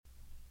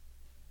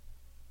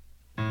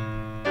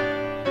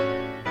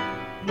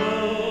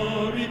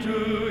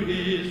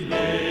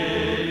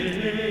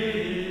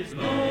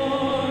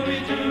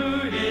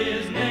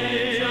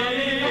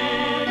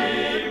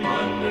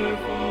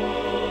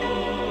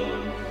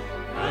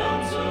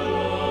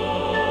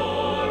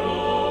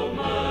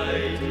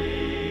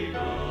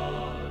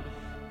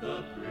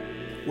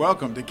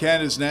Welcome to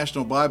Canada's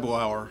National Bible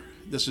Hour.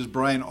 This is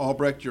Brian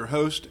Albrecht, your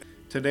host.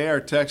 Today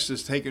our text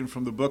is taken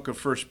from the book of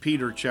 1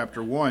 Peter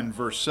chapter 1,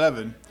 verse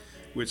 7,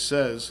 which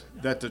says,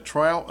 "That the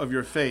trial of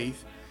your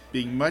faith,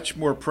 being much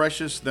more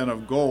precious than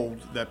of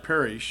gold that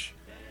perish,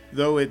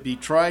 though it be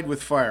tried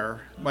with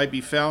fire, might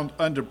be found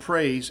unto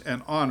praise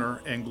and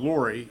honor and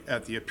glory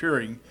at the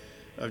appearing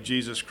of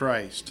Jesus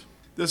Christ."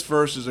 This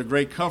verse is a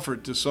great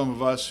comfort to some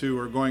of us who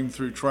are going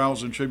through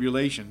trials and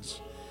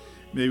tribulations.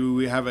 Maybe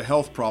we have a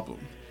health problem.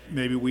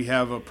 Maybe we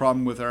have a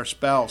problem with our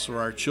spouse or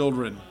our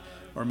children,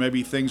 or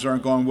maybe things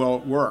aren't going well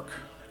at work,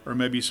 or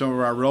maybe some of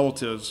our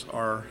relatives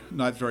are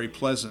not very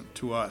pleasant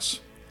to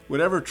us.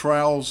 Whatever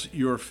trials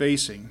you're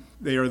facing,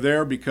 they are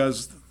there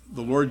because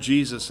the Lord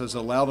Jesus has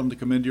allowed them to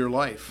come into your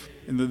life.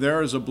 And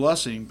there is a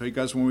blessing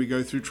because when we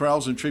go through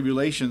trials and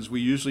tribulations,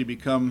 we usually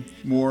become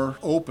more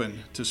open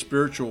to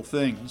spiritual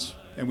things.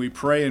 And we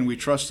pray and we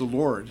trust the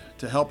Lord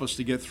to help us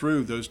to get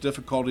through those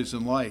difficulties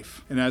in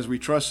life. And as we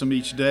trust Him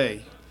each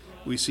day,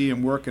 we see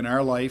Him work in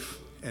our life,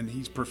 and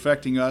He's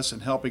perfecting us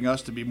and helping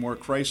us to be more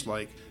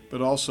Christ-like, but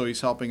also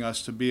He's helping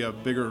us to be a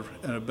bigger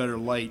and a better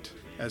light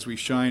as we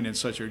shine in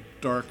such a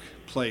dark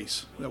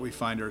place that we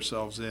find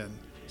ourselves in.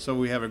 So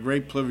we have a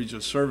great privilege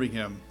of serving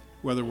Him,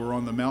 whether we're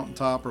on the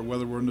mountaintop or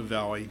whether we're in the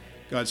valley.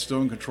 God's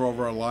still in control of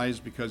our lives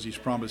because He's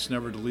promised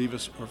never to leave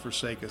us or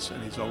forsake us,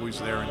 and He's always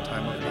there in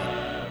time of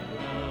need.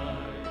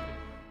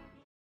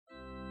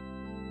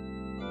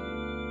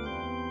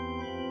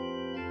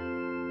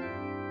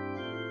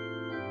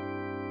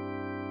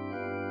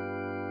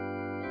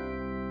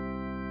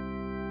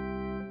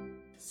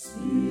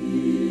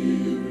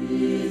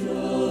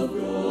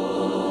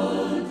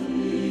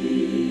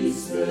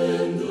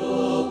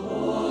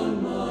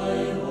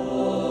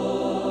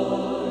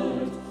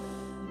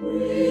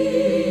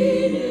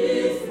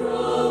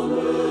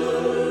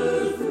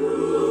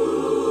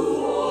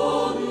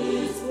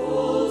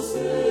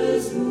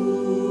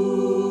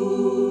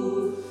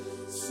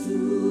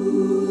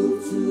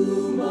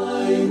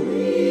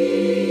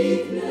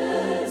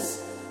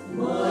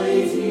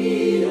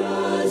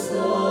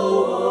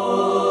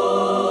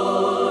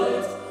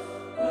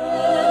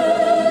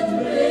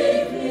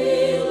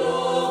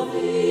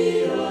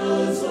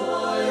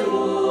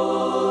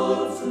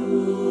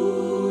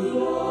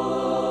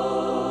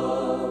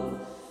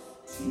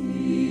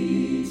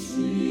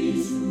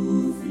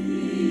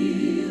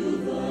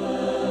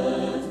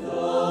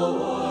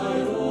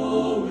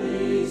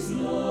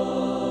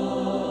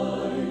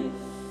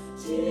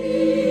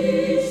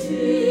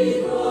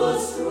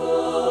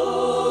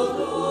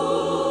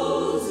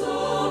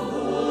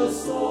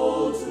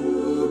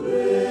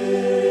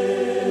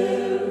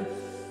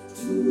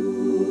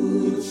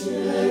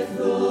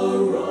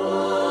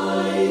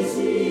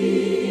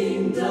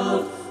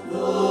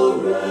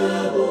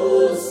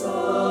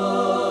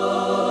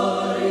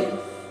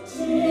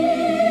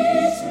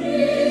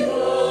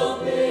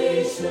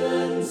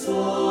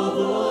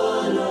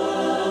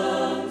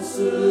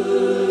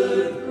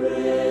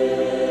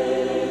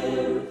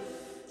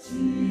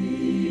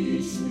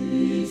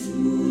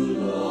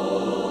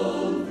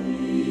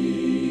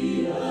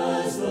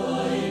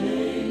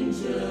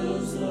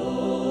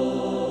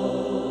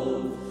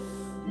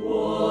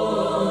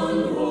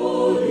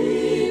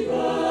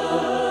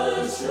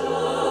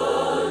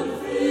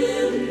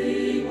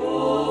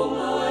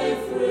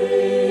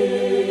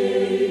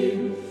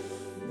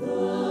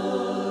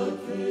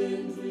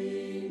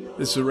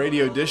 This is a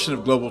radio edition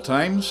of Global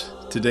Times.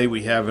 Today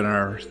we have in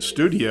our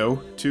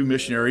studio two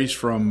missionaries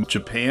from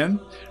Japan,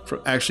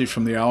 actually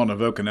from the island of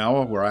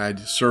Okinawa, where I had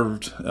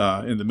served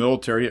in the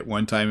military at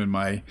one time in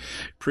my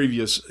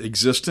previous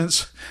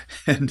existence.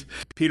 And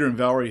Peter and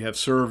Valerie have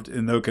served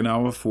in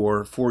Okinawa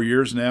for 4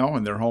 years now,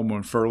 and they're home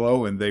on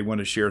furlough, and they want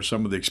to share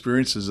some of the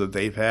experiences that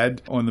they've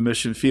had on the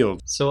mission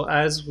field. So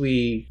as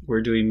we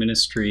were doing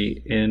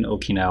ministry in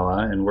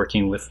Okinawa and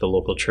working with the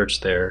local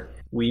church there,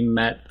 we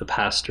met the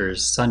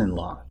pastor's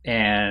son-in-law,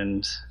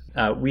 and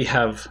we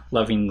have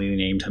lovingly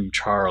named him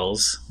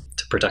Charles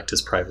to protect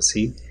his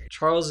privacy.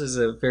 Charles is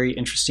a very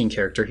interesting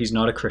character. He's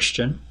not a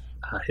Christian.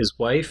 His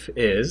wife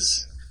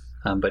is,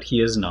 but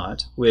he is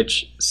not,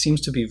 which seems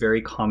to be very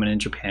common in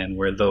Japan,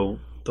 where the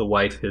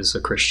wife is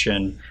a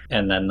Christian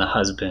and then the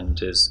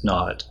husband is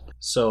not.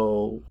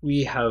 So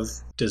we have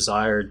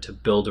desired to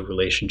build a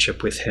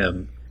relationship with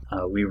him.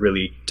 We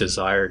really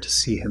desire to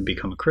see him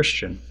become a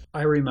Christian.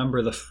 I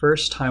remember the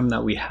first time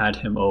that we had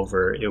him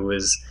over, it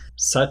was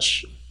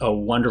such a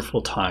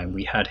wonderful time.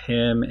 We had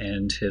him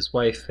and his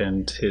wife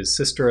and his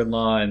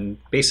sister-in-law and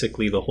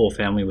basically the whole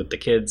family with the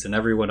kids and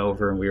everyone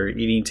over, and we were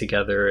eating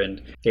together,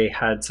 and they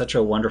had such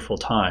a wonderful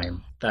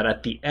time that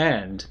at the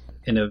end,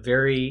 in a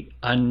very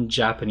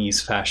un-Japanese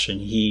fashion,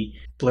 he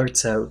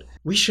blurts out,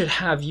 "We should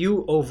have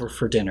you over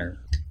for dinner."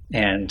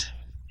 And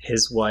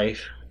his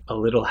wife, a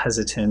little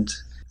hesitant,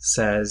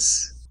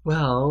 says,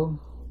 "Well,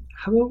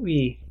 how about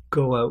we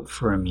go out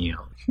for a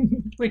meal?"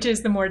 Which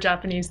is the more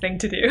Japanese thing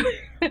to do.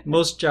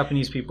 Most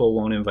Japanese people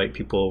won't invite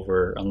people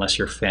over unless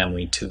you're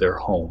family to their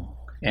home.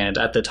 And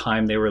at the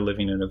time, they were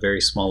living in a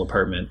very small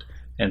apartment.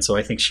 And so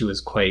I think she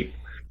was quite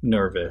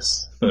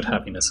nervous about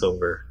having us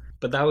over.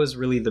 But that was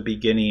really the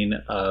beginning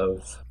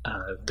of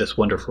this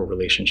wonderful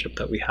relationship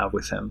that we have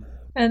with him.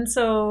 And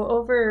so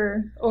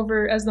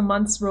over as the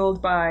months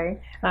rolled by,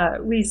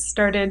 we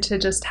started to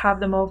just have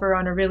them over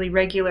on a really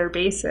regular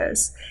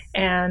basis.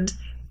 And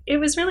it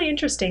was really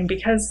interesting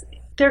because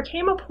there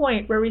came a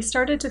point where we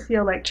started to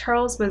feel like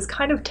Charles was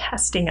kind of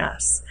testing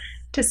us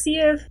to see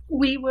if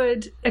we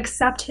would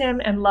accept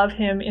him and love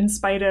him in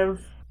spite of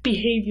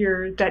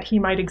behavior that he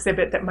might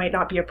exhibit that might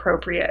not be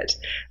appropriate.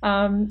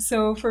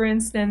 So for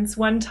instance,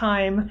 one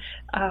time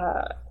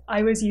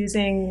I was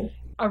using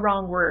a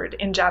wrong word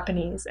in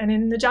Japanese. And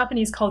in the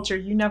Japanese culture,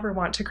 you never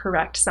want to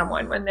correct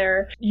someone when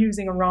they're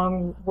using a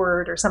wrong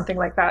word or something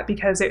like that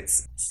because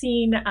it's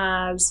seen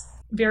as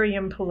very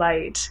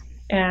impolite.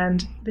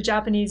 And the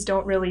Japanese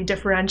don't really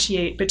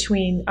differentiate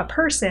between a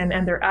person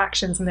and their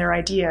actions and their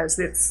ideas.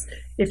 It's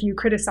if you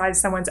criticize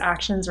someone's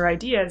actions or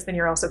ideas, then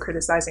you're also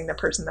criticizing the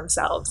person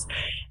themselves.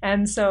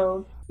 And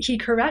so he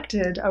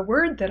corrected a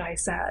word that I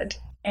said,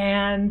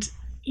 and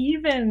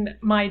even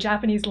my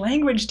Japanese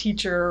language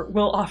teacher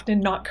will often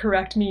not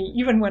correct me,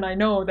 even when I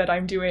know that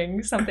I'm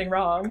doing something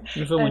wrong.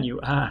 When you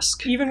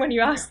ask. Even when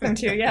you ask them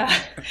to, yeah.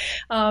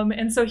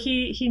 And so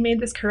he made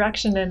this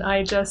correction, and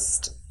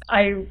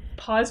I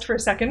paused for a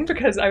second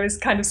because I was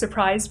kind of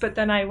surprised, but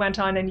then I went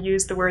on and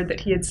used the word that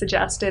he had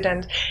suggested,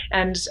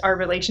 and our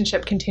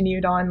relationship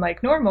continued on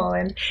like normal.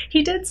 And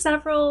he did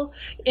several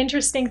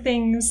interesting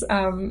things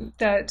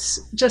that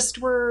just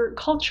were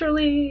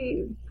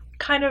culturally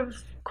kind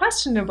of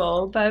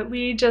questionable, but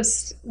we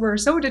just were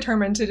so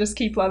determined to just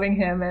keep loving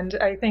him. And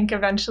I think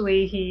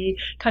eventually he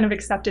kind of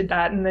accepted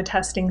that and the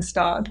testing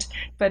stopped.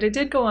 But it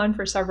did go on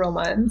for several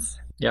months.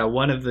 Yeah,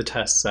 one of the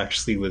tests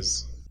actually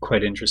was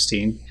quite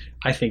interesting.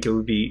 I think it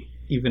would be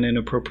even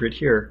inappropriate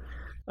here.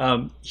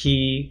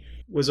 He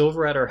was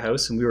over at our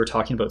house and we were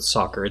talking about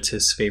soccer. It's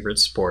his favorite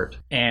sport.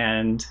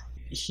 And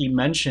he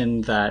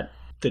mentioned that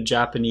the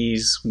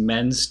Japanese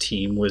men's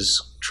team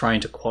was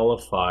trying to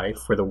qualify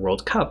for the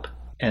World Cup.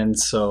 And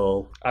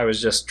so I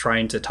was just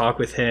trying to talk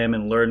with him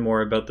and learn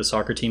more about the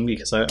soccer team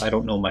because I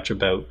don't know much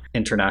about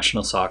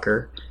international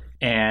soccer.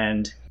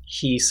 And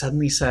he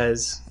suddenly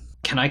says,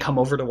 "Can I come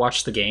over to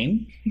watch the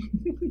game?"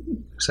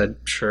 I said,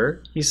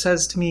 "Sure." He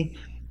says to me,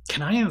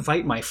 "Can I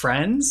invite my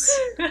friends?"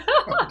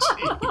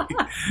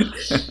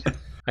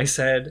 I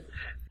said,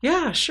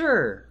 "Yeah,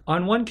 sure,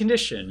 on one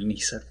condition." And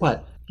he said,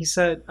 "What?"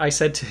 I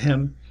said to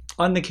him,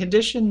 "On the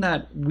condition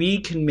that we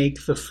can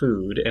make the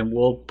food and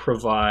we'll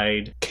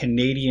provide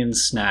Canadian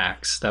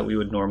snacks that we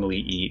would normally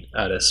eat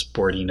at a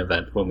sporting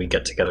event when we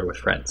get together with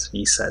friends."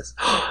 He says,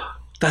 "Oh,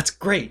 that's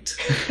great."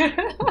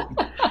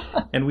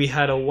 And we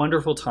had a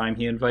wonderful time.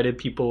 He invited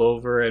people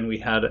over and we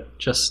had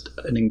just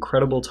an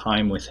incredible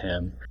time with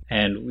him.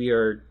 And we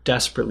are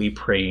desperately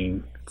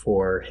praying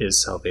for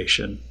his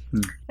salvation.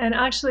 And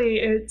actually,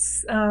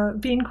 it's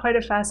been quite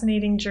a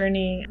fascinating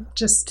journey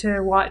just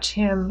to watch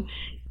him.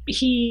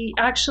 He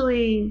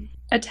actually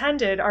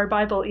attended our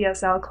Bible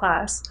ESL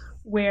class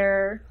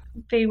where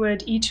they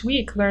would each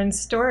week learn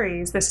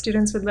stories. The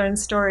students would learn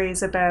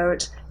stories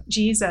about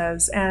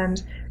Jesus.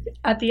 And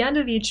at the end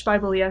of each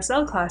Bible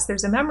ESL class,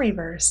 there's a memory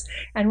verse.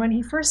 And when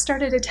he first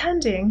started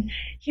attending,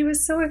 he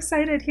was so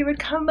excited. He would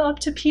come up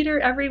to Peter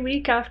every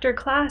week after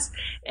class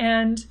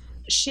and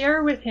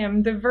share with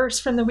him the verse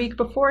from the week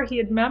before. He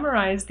had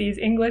memorized these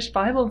English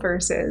Bible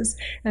verses.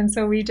 And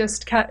so we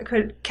just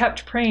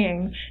kept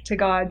praying to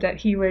God that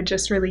he would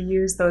just really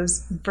use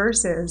those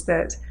verses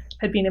that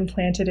had been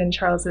implanted in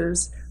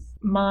Charles's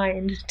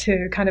mind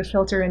to kind of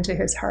filter into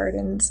his heart,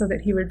 and so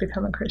that he would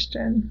become a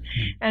Christian.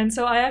 And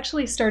so I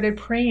actually started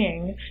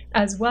praying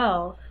as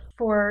well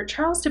for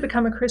Charles to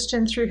become a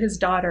Christian through his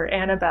daughter,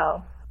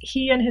 Annabelle.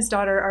 He and his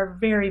daughter are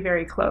very,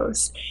 very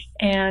close.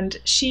 And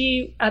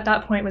she, at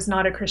that point, was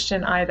not a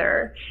Christian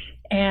either.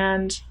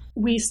 And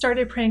we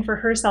started praying for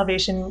her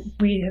salvation.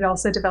 We had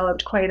also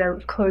developed quite a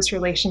close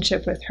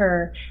relationship with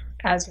her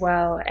as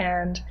well.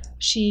 And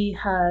she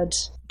had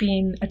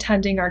been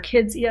attending our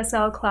kids'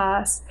 ESL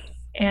class.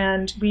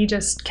 And we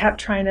just kept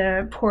trying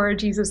to pour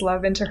Jesus'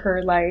 love into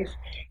her life.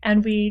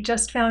 And we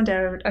just found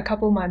out a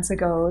couple months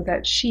ago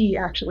that she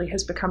actually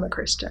has become a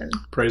Christian.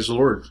 Praise the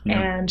Lord.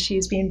 Yeah. And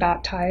she's being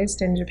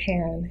baptized in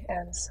Japan.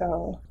 And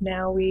so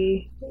now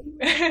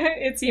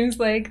it seems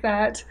like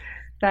that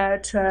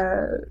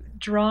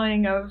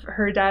drawing of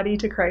her daddy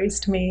to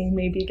Christ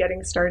may be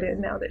getting started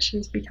now that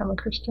she's become a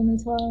Christian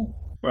as well.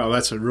 Well,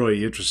 that's a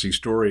really interesting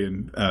story.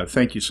 And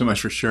thank you so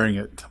much for sharing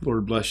it.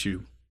 Lord bless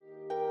you.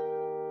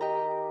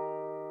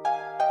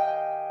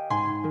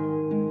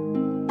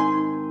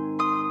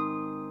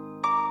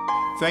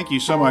 Thank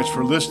you so much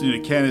for listening to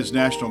Canada's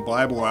National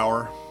Bible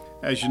Hour.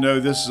 As you know,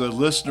 this is a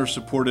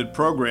listener-supported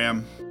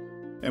program,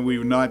 and we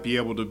would not be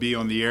able to be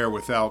on the air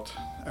without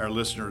our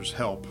listeners'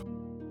 help.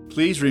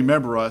 Please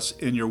remember us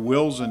in your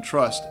wills and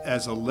trust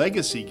as a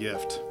legacy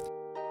gift.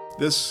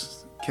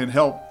 This can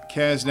help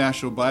Canada's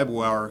National Bible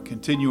Hour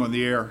continue on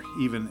the air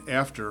even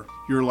after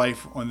your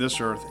life on this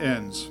earth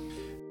ends.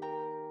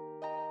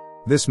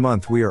 This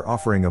month we are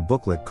offering a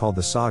booklet called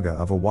The Saga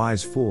of a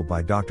Wise Fool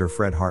by Dr.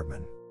 Fred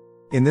Hartman.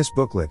 In this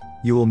booklet,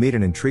 you will meet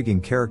an intriguing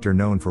character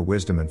known for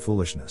wisdom and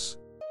foolishness.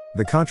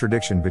 The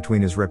contradiction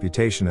between his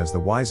reputation as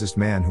the wisest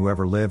man who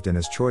ever lived and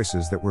his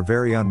choices that were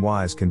very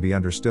unwise can be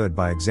understood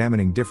by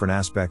examining different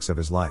aspects of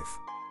his life.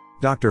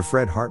 Dr.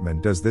 Fred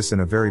Hartman does this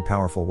in a very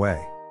powerful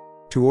way.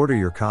 To order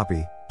your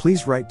copy,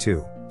 please write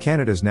to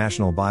Canada's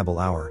National Bible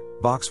Hour,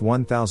 Box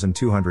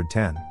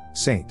 1210,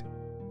 St.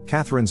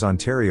 Catharines,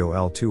 Ontario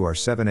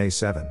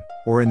L2R7A7,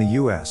 or in the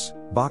U.S.,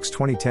 Box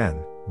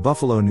 2010,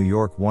 Buffalo, New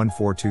York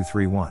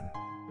 14231.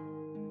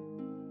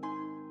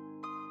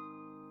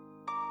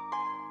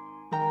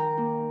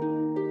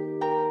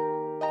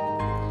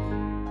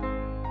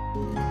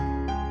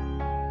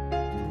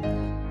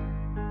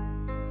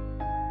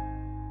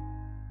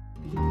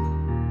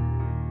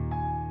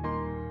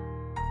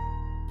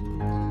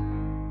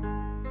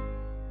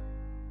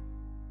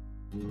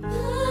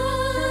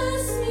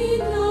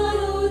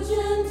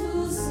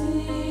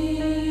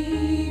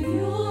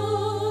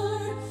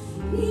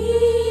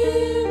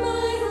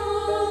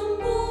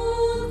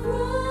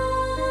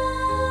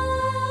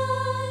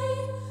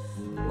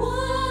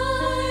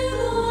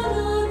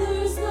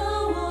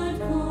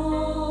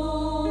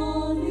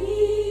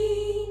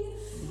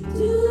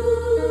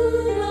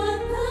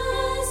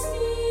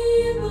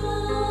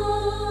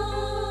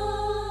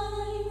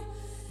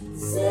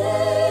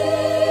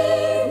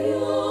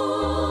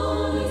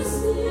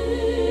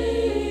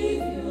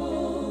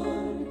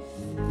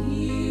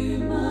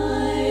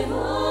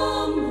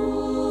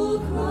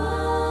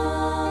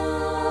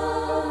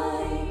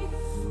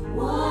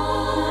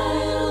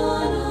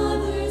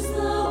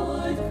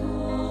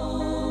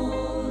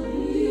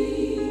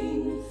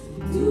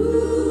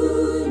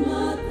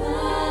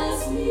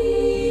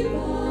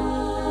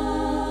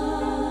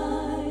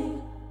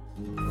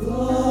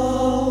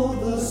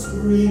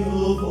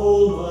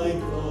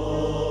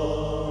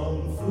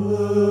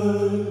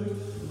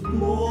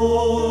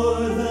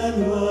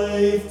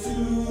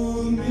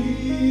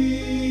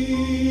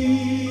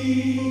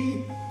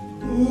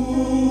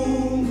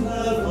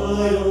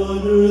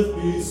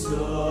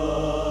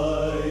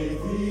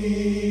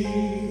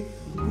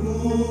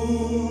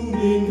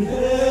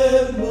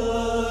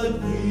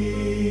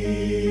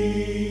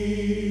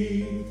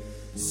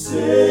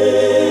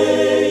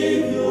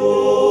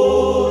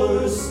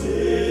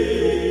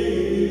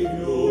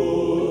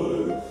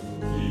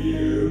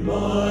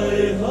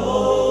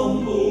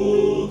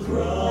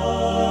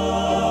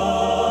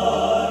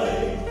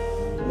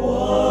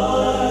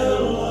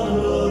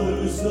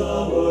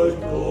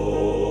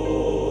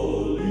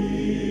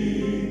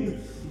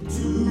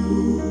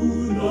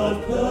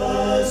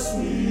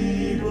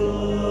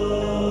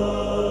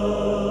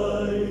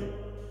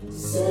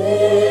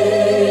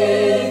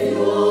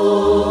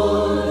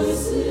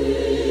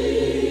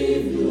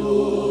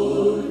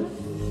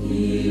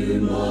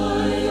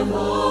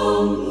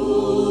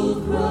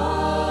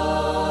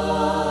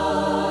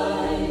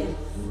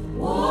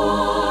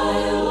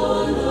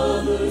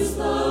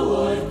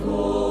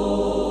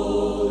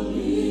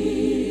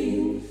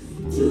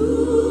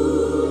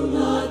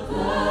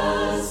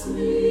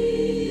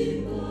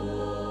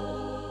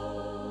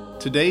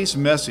 Today's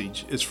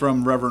message is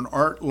from Reverend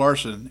Art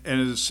Larson and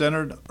is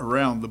centered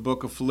around the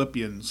book of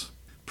Philippians.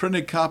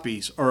 Printed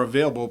copies are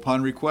available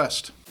upon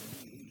request.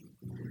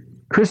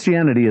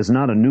 Christianity is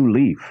not a new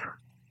leaf,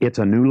 it's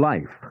a new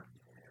life.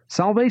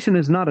 Salvation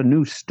is not a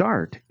new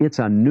start, it's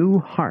a new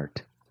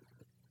heart.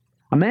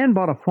 A man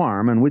bought a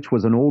farm in which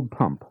was an old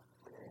pump.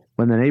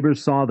 When the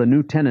neighbors saw the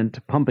new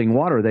tenant pumping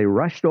water, they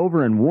rushed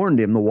over and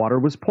warned him the water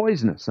was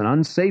poisonous and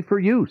unsafe for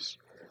use.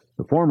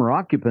 The former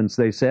occupants,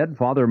 they said,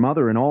 father,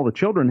 mother, and all the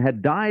children,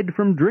 had died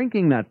from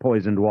drinking that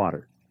poisoned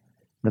water.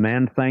 The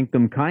man thanked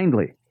them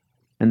kindly,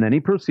 and then he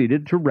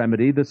proceeded to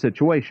remedy the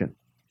situation.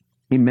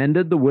 He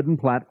mended the wooden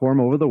platform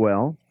over the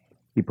well,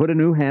 he put a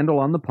new handle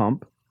on the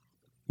pump,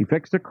 he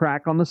fixed a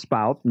crack on the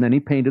spout, and then he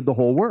painted the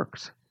whole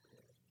works.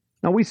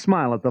 Now we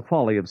smile at the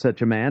folly of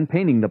such a man.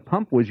 Painting the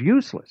pump was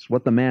useless.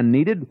 What the man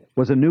needed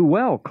was a new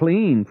well,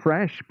 clean,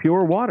 fresh,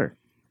 pure water.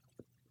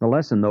 The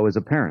lesson, though, is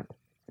apparent.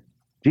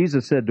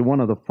 Jesus said to one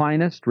of the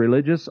finest,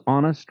 religious,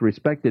 honest,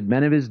 respected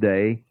men of his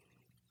day,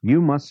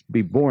 "You must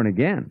be born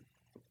again."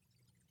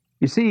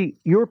 You see,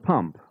 your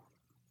pump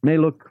may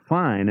look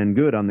fine and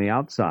good on the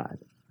outside,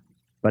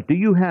 but do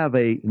you have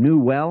a new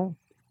well?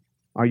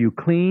 Are you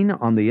clean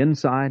on the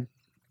inside?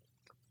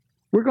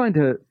 We're going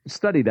to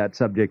study that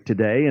subject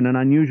today in an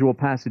unusual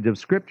passage of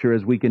Scripture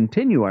as we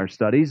continue our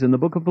studies in the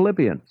book of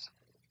Philippians.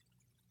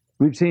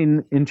 We've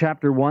seen in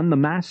chapter 1 the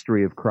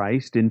mastery of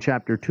Christ, in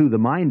chapter 2 the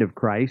mind of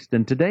Christ,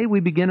 and today we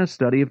begin a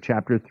study of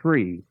chapter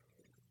 3.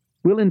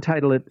 We'll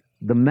entitle it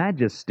The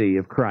Majesty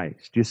of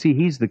Christ. You see,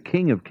 he's the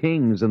King of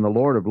Kings and the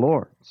Lord of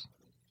Lords.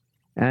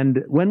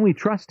 And when we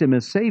trust him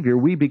as Savior,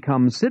 we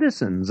become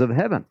citizens of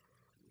heaven.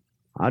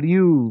 How do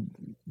you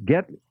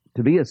get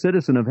to be a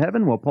citizen of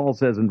heaven? Well, Paul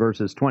says in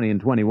verses 20 and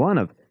 21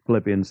 of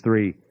Philippians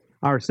 3,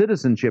 Our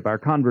citizenship, our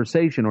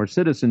conversation or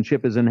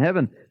citizenship is in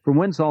heaven, from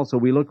whence also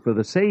we look for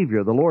the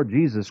Savior, the Lord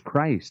Jesus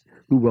Christ,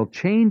 who will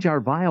change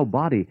our vile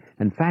body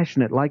and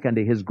fashion it like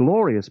unto his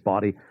glorious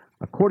body,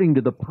 according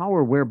to the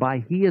power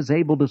whereby he is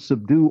able to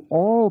subdue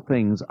all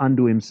things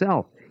unto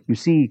himself. You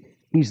see,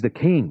 he's the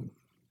King.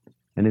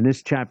 And in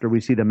this chapter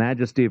we see the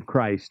majesty of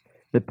Christ,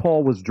 that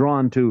Paul was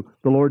drawn to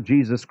the Lord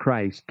Jesus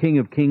Christ, King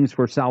of kings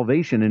for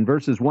salvation. In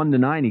verses 1 to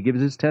 9 he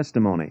gives his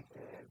testimony.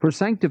 For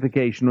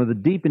sanctification, or the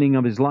deepening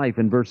of his life,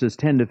 in verses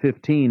 10 to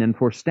 15, and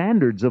for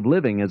standards of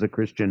living as a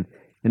Christian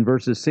in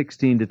verses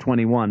 16 to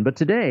 21. But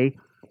today,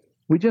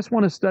 we just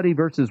want to study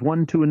verses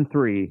 1, 2, and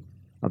 3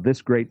 of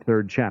this great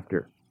third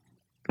chapter.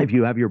 If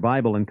you have your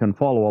Bible and can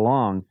follow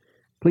along,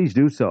 please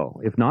do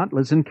so. If not,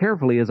 listen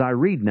carefully as I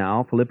read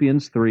now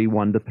Philippians 3,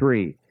 1 to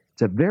 3.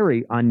 It's a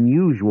very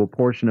unusual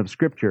portion of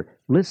Scripture.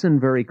 Listen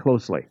very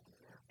closely.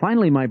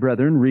 Finally, my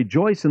brethren,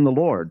 rejoice in the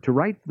Lord. To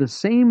write the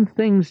same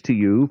things to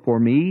you for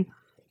me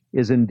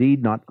is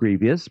indeed not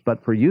grievous,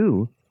 but for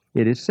you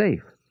it is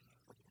safe.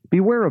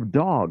 Beware of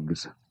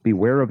dogs,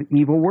 beware of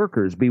evil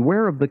workers,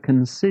 beware of the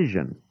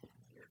concision.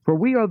 For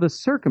we are the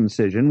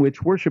circumcision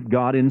which worship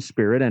God in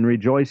spirit and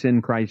rejoice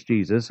in Christ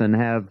Jesus and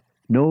have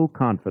no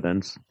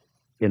confidence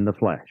in the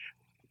flesh.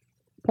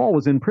 Paul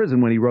was in prison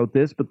when he wrote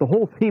this, but the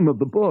whole theme of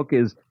the book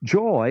is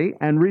joy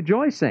and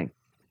rejoicing.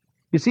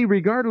 You see,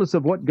 regardless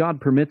of what God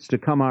permits to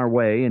come our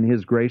way in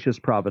his gracious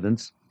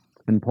providence,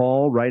 and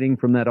Paul, writing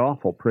from that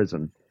awful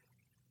prison,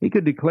 he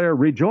could declare,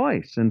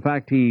 rejoice. In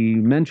fact, he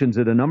mentions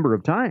it a number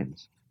of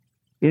times.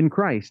 In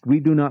Christ, we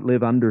do not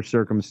live under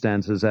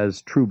circumstances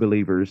as true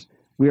believers.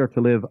 We are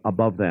to live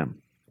above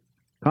them.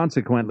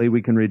 Consequently,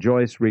 we can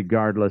rejoice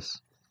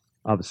regardless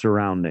of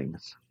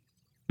surroundings.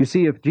 You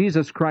see, if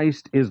Jesus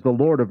Christ is the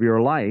Lord of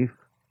your life,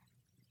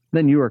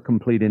 then you are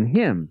complete in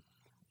him,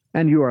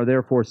 and you are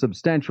therefore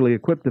substantially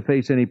equipped to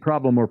face any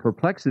problem or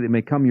perplexity that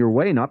may come your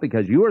way, not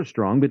because you are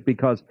strong, but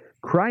because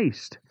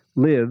Christ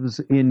lives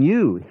in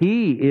you.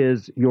 He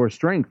is your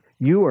strength.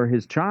 You are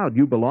his child.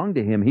 You belong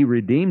to him. He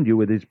redeemed you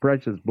with his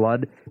precious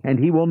blood, and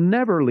he will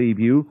never leave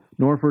you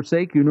nor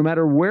forsake you, no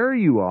matter where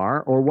you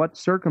are or what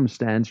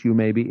circumstance you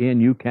may be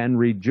in. You can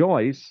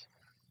rejoice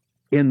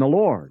in the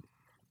Lord.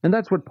 And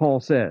that's what Paul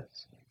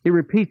says. He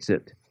repeats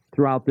it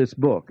throughout this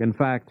book. In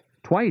fact,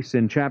 twice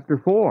in chapter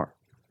 4,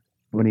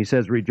 when he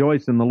says,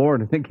 rejoice in the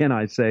Lord, and again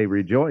I say,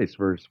 rejoice,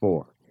 verse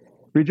 4.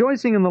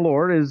 Rejoicing in the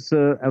Lord is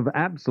of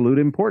absolute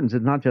importance.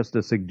 It's not just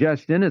a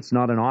suggestion. It's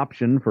not an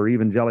option for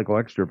evangelical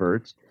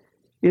extroverts.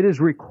 It is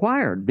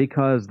required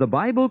because the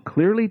Bible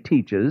clearly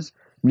teaches,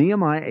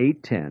 Nehemiah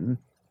 8:10,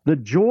 the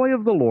joy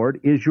of the Lord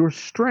is your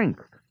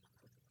strength.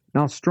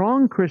 Now,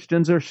 strong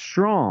Christians are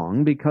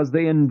strong because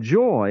they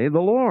enjoy the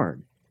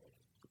Lord.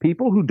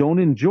 People who don't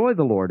enjoy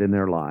the Lord in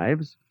their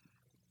lives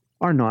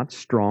are not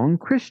strong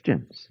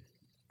Christians.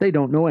 They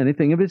don't know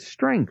anything of his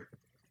strength.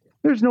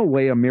 There's no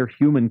way a mere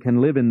human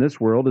can live in this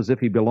world as if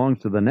he belongs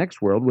to the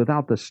next world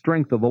without the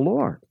strength of the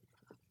Lord.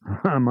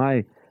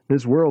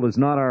 This world is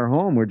not our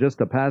home. We're just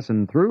a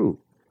passing through.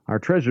 Our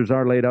treasures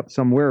are laid up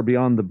somewhere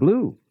beyond the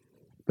blue.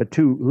 But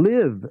to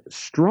live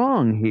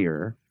strong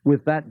here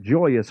with that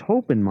joyous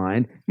hope in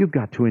mind, you've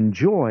got to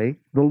enjoy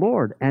the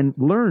Lord and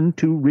learn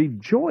to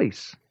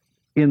rejoice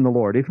in the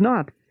Lord. If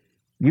not,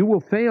 you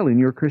will fail in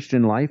your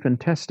Christian life and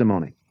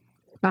testimony.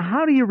 Now,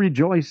 how do you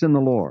rejoice in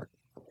the Lord?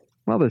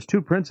 Well, there's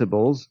two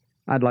principles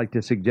I'd like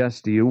to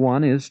suggest to you.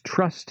 One is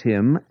trust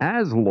him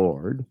as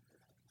Lord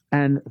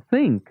and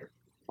think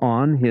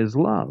on his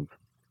love.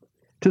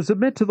 To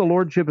submit to the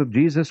Lordship of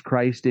Jesus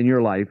Christ in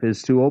your life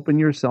is to open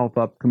yourself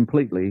up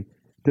completely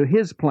to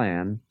his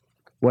plan,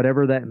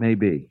 whatever that may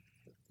be,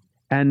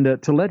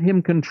 and to let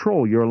him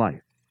control your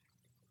life.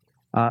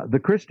 The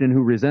Christian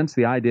who resents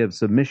the idea of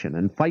submission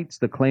and fights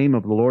the claim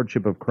of the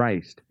Lordship of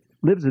Christ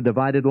lives a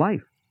divided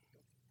life.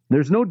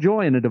 There's no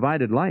joy in a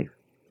divided life.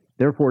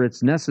 Therefore,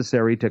 it's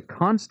necessary to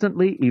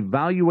constantly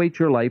evaluate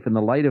your life in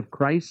the light of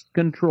Christ's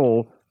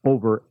control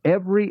over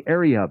every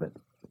area of it.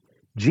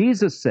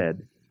 Jesus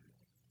said,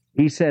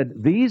 he said,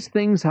 these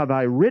things have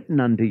I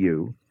written unto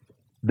you,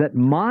 that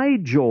my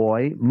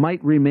joy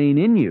might remain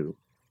in you,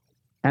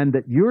 and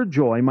that your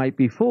joy might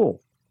be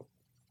full.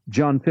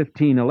 John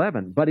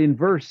 15:11. But in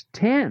verse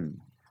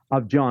 10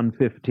 of John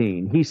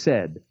 15, he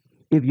said,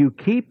 if you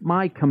keep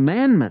my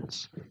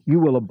commandments, you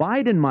will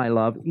abide in my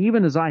love,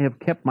 even as I have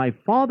kept my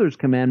Father's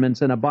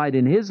commandments and abide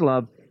in his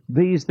love.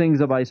 These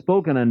things have I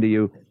spoken unto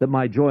you, that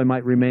my joy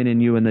might remain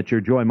in you and that your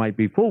joy might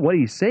be full. What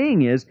he's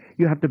saying is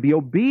you have to be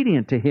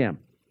obedient to him.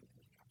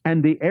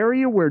 And the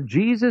area where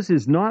Jesus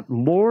is not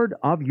Lord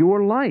of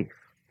your life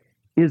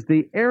is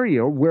the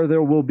area where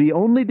there will be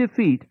only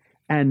defeat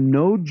and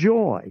no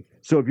joy.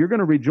 So if you're going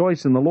to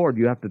rejoice in the Lord,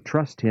 you have to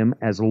trust him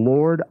as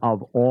Lord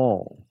of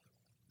all.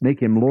 Make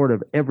him Lord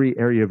of every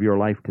area of your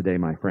life today,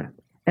 my friend.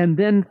 And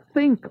then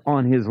think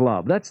on his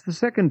love. That's the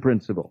second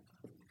principle.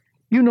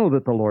 You know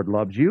that the Lord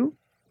loves you.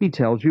 He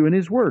tells you in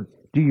his word.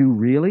 Do you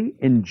really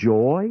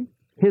enjoy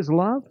his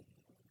love?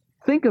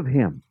 Think of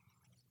him.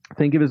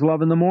 Think of his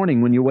love in the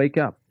morning when you wake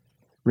up.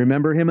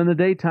 Remember him in the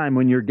daytime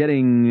when you're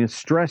getting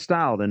stressed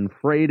out and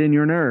frayed in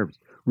your nerves.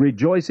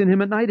 Rejoice in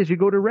him at night as you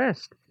go to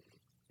rest.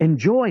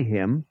 Enjoy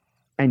him,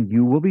 and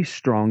you will be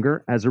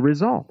stronger as a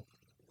result.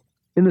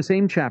 In the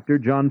same chapter,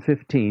 John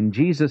 15,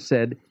 Jesus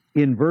said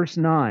in verse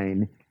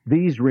 9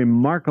 these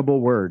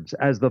remarkable words,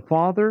 "As the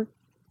Father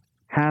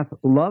hath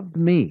loved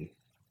me,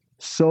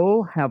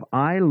 so have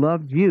I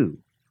loved you.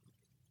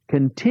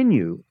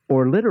 Continue,"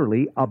 or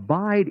literally,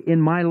 abide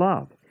in my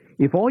love.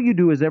 If all you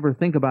do is ever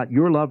think about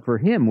your love for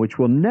him, which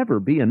will never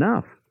be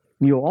enough,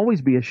 you'll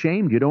always be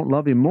ashamed you don't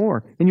love him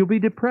more, and you'll be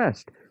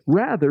depressed.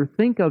 Rather,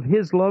 think of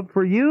his love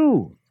for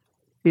you.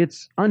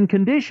 It's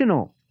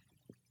unconditional.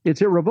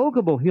 It's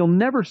irrevocable. He'll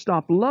never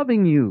stop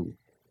loving you.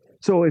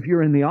 So if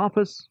you're in the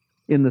office,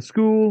 in the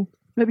school,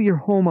 maybe you're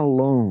home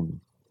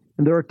alone,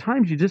 and there are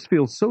times you just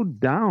feel so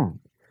down,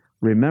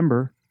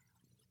 remember,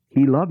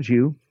 he loves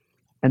you,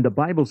 and the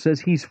Bible says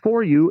he's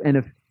for you, and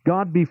if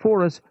God be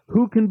for us,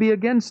 who can be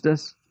against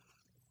us?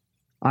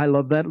 I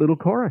love that little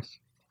chorus.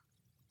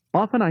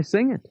 Often I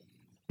sing it.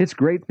 It's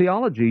great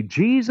theology.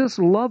 Jesus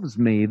loves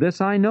me,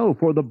 this I know,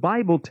 for the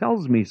Bible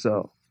tells me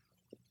so.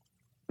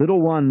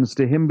 Little ones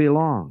to him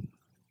belong.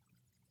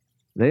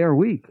 They are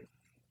weak,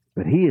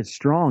 but he is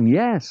strong.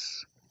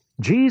 Yes,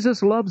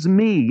 Jesus loves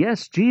me.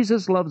 Yes,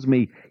 Jesus loves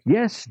me.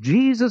 Yes,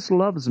 Jesus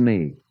loves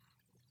me.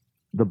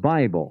 The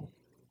Bible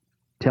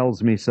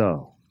tells me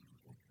so.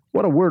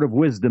 What a word of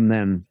wisdom,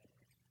 then,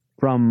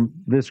 from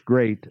this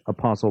great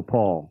Apostle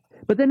Paul.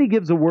 But then he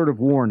gives a word of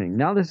warning.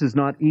 Now, this is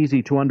not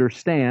easy to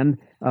understand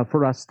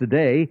for us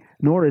today,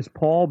 nor is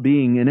Paul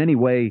being in any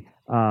way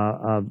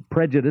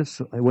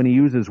prejudiced when he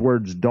uses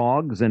words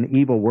dogs and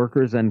evil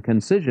workers and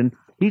concision.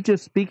 He's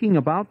just speaking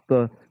about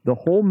the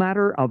whole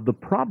matter of the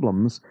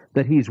problems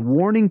that he's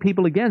warning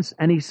people against.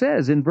 And he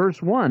says in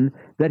verse 1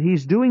 that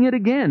he's doing it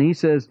again. He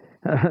says,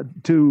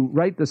 to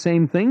write the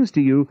same things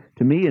to you,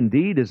 to me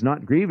indeed is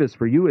not grievous,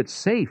 for you it's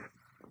safe.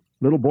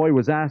 Little boy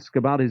was asked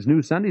about his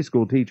new Sunday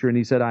school teacher, and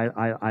he said,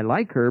 I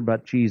like her,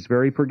 but she's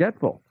very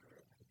forgetful.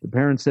 The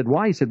parents said,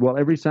 why? He said, well,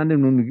 every Sunday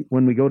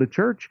when we go to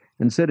church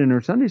and sit in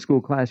her Sunday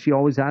school class, she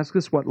always asks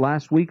us what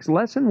last week's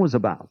lesson was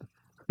about.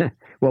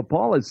 Well,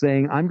 Paul is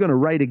saying, I'm going to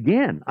write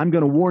again. I'm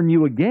going to warn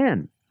you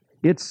again.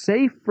 It's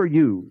safe for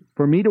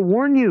me to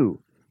warn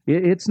you.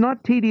 It's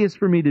not tedious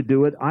for me to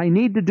do it. I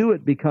need to do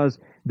it because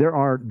there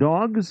are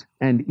dogs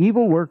and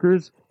evil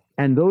workers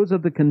and those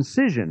of the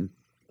concision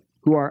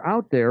who are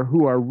out there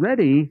who are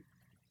ready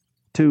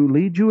to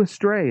lead you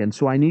astray. And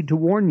so I need to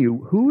warn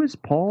you. Who is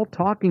Paul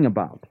talking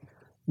about?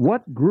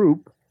 What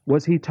group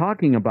was he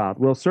talking about?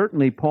 Well,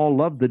 certainly Paul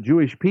loved the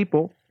Jewish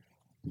people.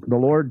 The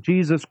Lord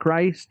Jesus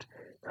Christ,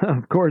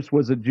 of course,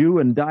 was a Jew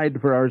and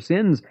died for our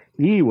sins.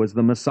 He was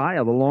the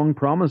Messiah, the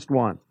long-promised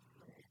one.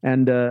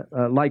 And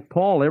like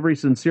Paul, every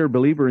sincere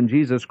believer in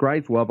Jesus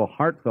Christ will have a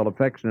heartfelt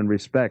affection and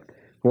respect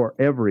for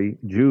every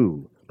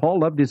Jew.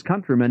 Paul loved his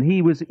countrymen.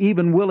 He was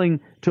even willing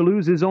to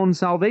lose his own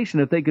salvation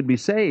if they could be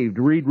saved.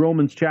 Read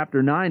Romans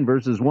chapter 9,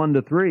 verses 1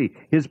 to 3.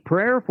 His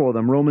prayer for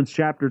them, Romans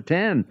chapter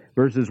 10,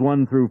 verses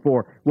 1 through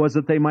 4, was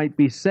that they might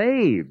be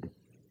saved.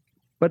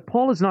 But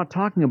Paul is not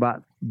talking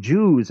about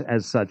Jews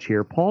as such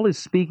here. Paul is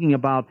speaking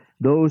about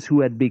those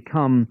who had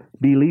become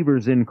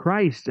believers in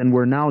Christ and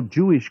were now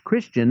Jewish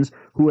Christians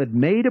who had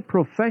made a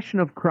profession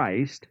of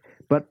Christ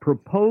but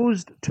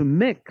proposed to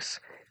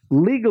mix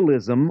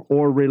legalism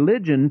or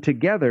religion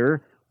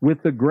together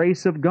with the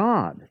grace of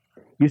God.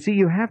 You see,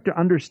 you have to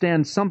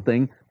understand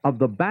something of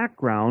the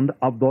background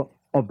of the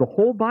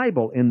whole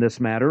Bible in this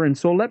matter, and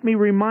so let me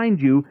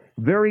remind you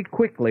very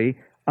quickly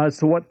as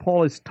to what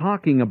Paul is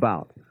talking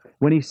about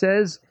when he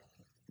says,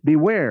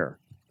 beware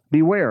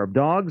of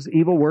dogs,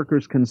 evil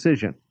workers,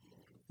 concision.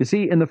 You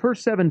see, in the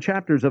first 7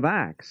 chapters of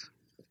Acts,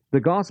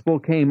 the gospel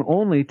came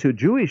only to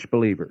Jewish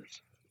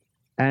believers,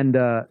 and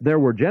there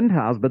were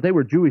Gentiles, but they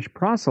were Jewish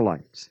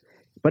proselytes.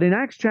 But in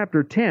Acts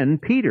chapter 10,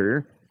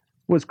 Peter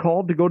was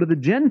called to go to the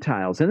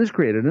Gentiles, and this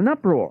created an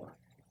uproar.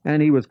 And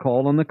he was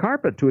called on the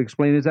carpet to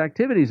explain his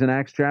activities in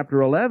Acts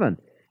chapter 11.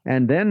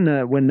 And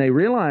then when they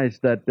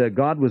realized that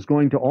God was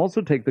going to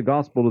also take the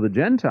gospel to the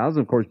Gentiles,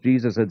 of course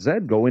Jesus had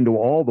said, go into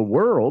all the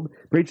world,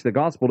 preach the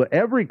gospel to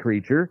every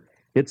creature.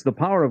 It's the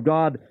power of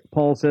God,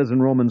 Paul says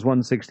in Romans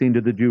 1:16,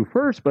 to the Jew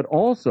first, but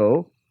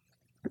also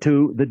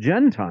to the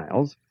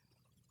Gentiles.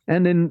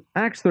 And in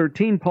Acts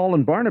 13, Paul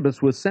and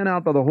Barnabas was sent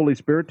out by the Holy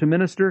Spirit to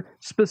minister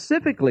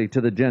specifically to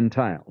the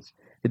Gentiles.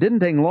 It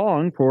didn't take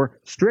long for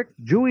strict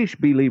Jewish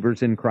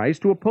believers in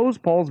Christ to oppose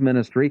Paul's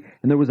ministry,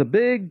 and there was a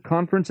big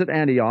conference at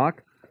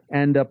Antioch,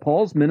 and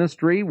Paul's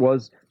ministry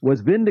was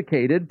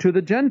vindicated to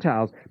the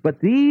Gentiles. But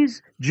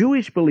these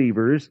Jewish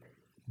believers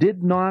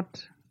did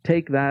not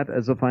take that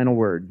as a final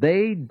word.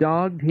 They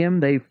dogged him,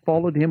 they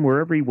followed him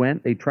wherever he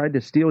went, they tried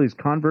to steal his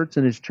converts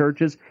and his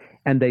churches,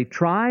 and they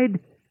tried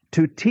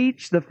to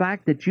teach the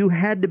fact that you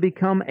had to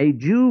become a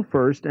Jew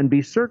first and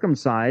be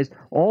circumcised,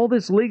 all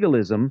this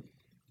legalism,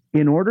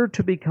 in order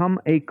to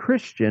become a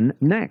Christian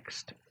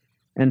next.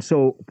 And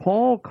so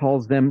Paul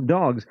calls them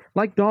dogs.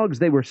 Like dogs,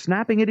 they were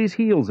snapping at his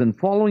heels and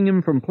following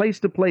him from place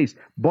to place,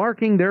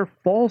 barking their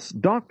false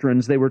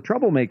doctrines. They were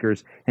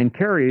troublemakers and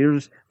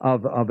carriers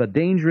of a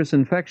dangerous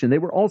infection. They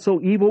were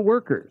also evil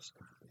workers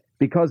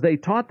because they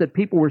taught that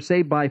people were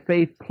saved by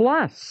faith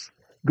plus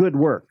good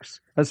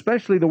works,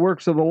 especially the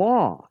works of the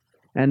law.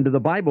 And the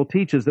Bible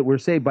teaches that we're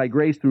saved by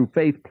grace through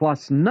faith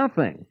plus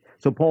nothing.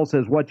 So Paul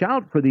says, watch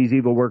out for these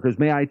evil workers.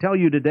 May I tell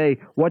you today,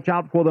 watch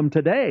out for them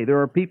today. There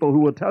are people who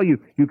will tell you,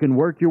 you can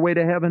work your way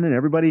to heaven and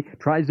everybody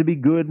tries to be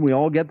good and we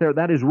all get there.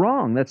 That is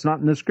wrong. That's not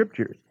in the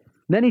Scriptures.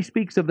 Then he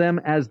speaks of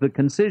them as the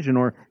concision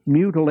or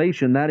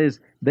mutilation. That is,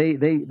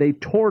 they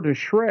tore to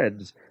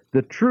shreds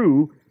the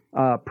true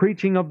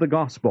preaching of the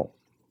gospel.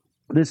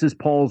 This is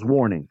Paul's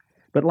warning.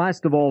 But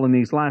last of all, in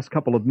these last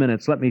couple of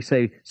minutes, let me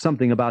say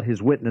something about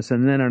his witness,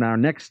 and then in our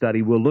next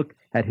study, we'll look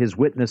at his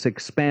witness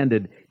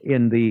expanded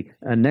in the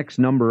next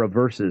number of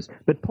verses.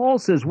 But Paul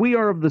says, we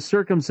are of the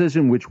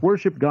circumcision which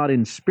worship God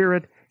in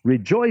spirit,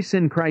 rejoice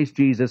in Christ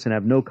Jesus, and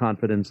have no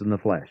confidence in the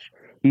flesh.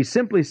 He's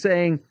simply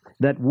saying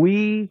that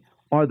we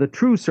are the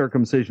true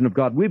circumcision of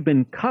God. We've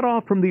been cut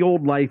off from the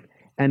old life,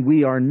 and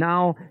we are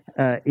now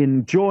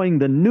enjoying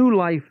the new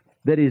life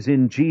that is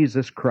in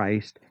Jesus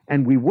Christ,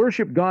 and we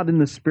worship God in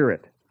the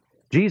spirit.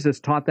 Jesus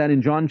taught that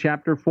in John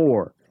chapter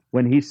 4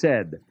 when he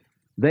said,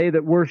 they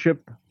that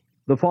worship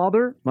the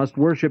Father must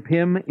worship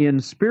him in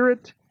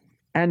spirit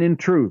and in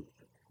truth.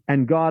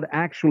 And God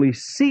actually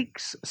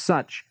seeks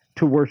such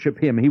to worship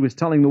him. He was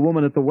telling the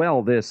woman at the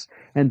well this,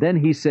 and then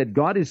he said,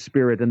 God is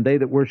spirit, and they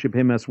that worship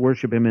him must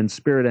worship him in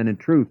spirit and in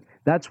truth.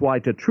 That's why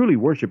to truly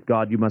worship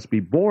God, you must be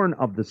born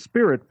of the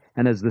Spirit,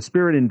 and as the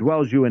Spirit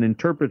indwells you and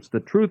interprets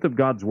the truth of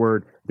God's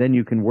Word, then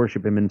you can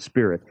worship him in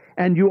spirit.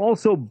 And you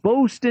also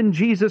boast in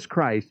Jesus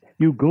Christ.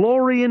 You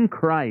glory in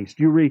Christ.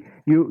 You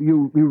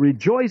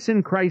rejoice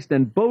in Christ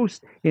and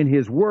boast in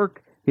his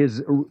work,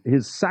 his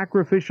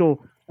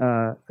sacrificial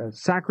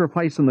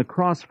sacrifice on the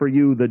cross for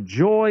you, the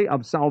joy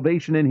of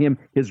salvation in him,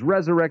 his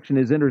resurrection,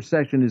 his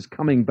intercession, his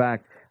coming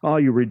back. Oh,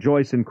 you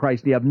rejoice in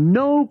Christ. You have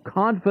no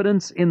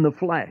confidence in the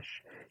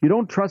flesh. You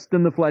don't trust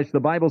in the flesh. The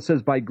Bible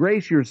says, by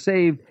grace you're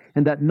saved,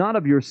 and that not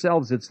of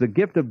yourselves, it's the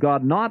gift of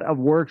God, not of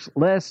works,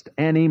 lest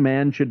any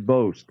man should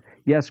boast.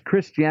 Yes,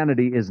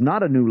 Christianity is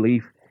not a new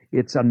leaf.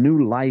 It's a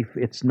new life.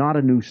 It's not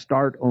a new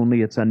start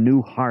only. It's a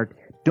new heart.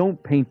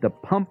 Don't paint the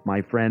pump,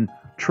 my friend.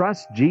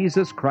 Trust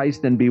Jesus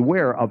Christ and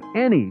beware of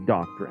any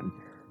doctrine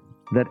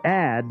that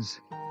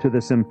adds to the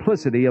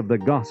simplicity of the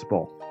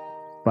gospel.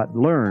 But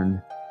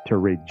learn to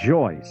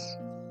rejoice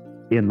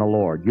in the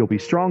Lord. You'll be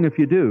strong if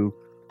you do.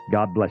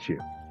 God bless you.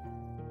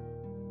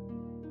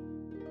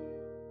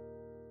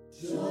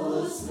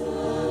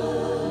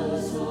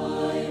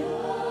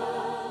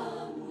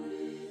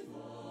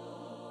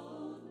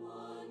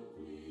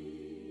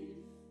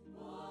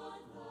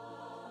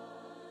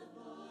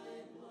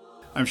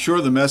 I'm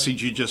sure the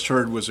message you just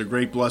heard was a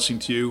great blessing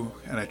to you,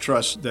 and I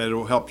trust that it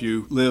will help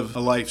you live a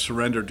life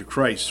surrendered to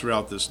Christ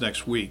throughout this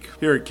next week.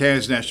 Here at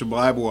Kansas National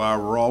Bible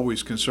Hour, we're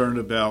always concerned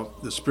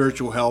about the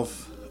spiritual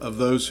health of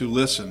those who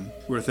listen.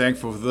 We're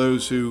thankful for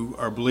those who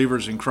are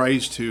believers in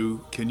Christ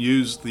who can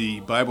use the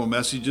Bible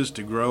messages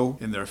to grow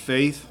in their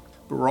faith.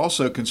 But we're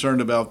also concerned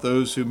about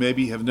those who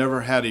maybe have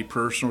never had a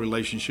personal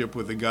relationship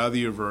with the God of the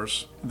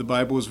universe. The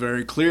Bible is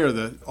very clear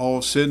that all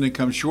have sinned and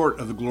come short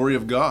of the glory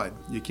of God.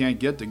 You can't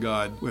get to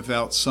God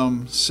without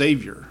some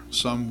Savior,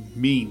 some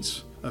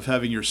means of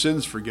having your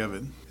sins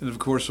forgiven. And of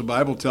course, the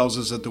Bible tells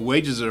us that the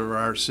wages of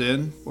our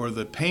sin, or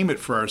the payment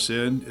for our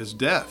sin, is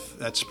death.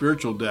 That's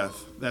spiritual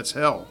death. That's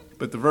hell.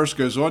 But the verse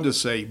goes on to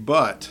say,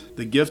 but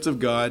the gift of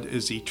God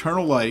is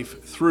eternal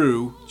life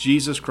through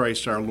Jesus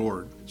Christ our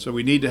Lord. So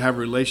we need to have a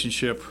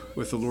relationship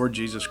with the Lord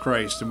Jesus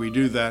Christ, and we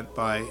do that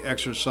by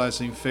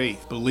exercising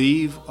faith.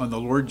 Believe on the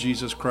Lord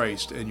Jesus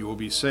Christ, and you will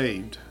be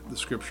saved, the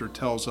Scripture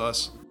tells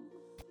us.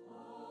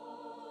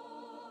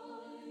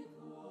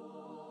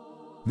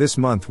 This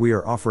month we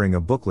are offering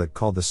a booklet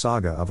called The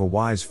Saga of a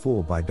Wise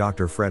Fool by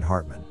Dr. Fred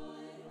Hartman.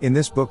 In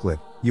this booklet,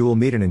 you will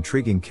meet an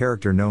intriguing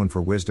character known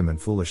for wisdom and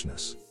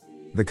foolishness.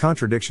 The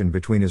contradiction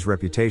between his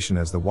reputation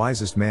as the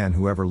wisest man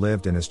who ever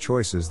lived and his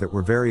choices that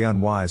were very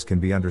unwise can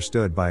be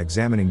understood by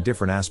examining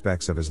different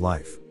aspects of his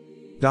life.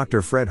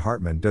 Dr. Fred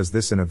Hartman does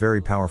this in a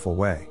very powerful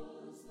way.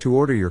 To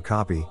order your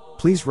copy,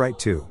 please write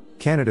to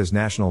Canada's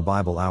National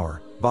Bible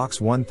Hour,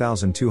 Box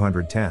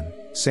 1210,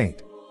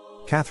 St.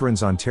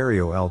 Catharines,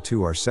 Ontario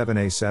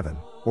L2R7A7,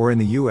 or in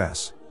the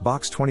U.S.,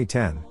 Box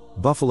 2010,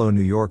 Buffalo,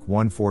 New York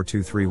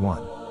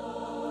 14231.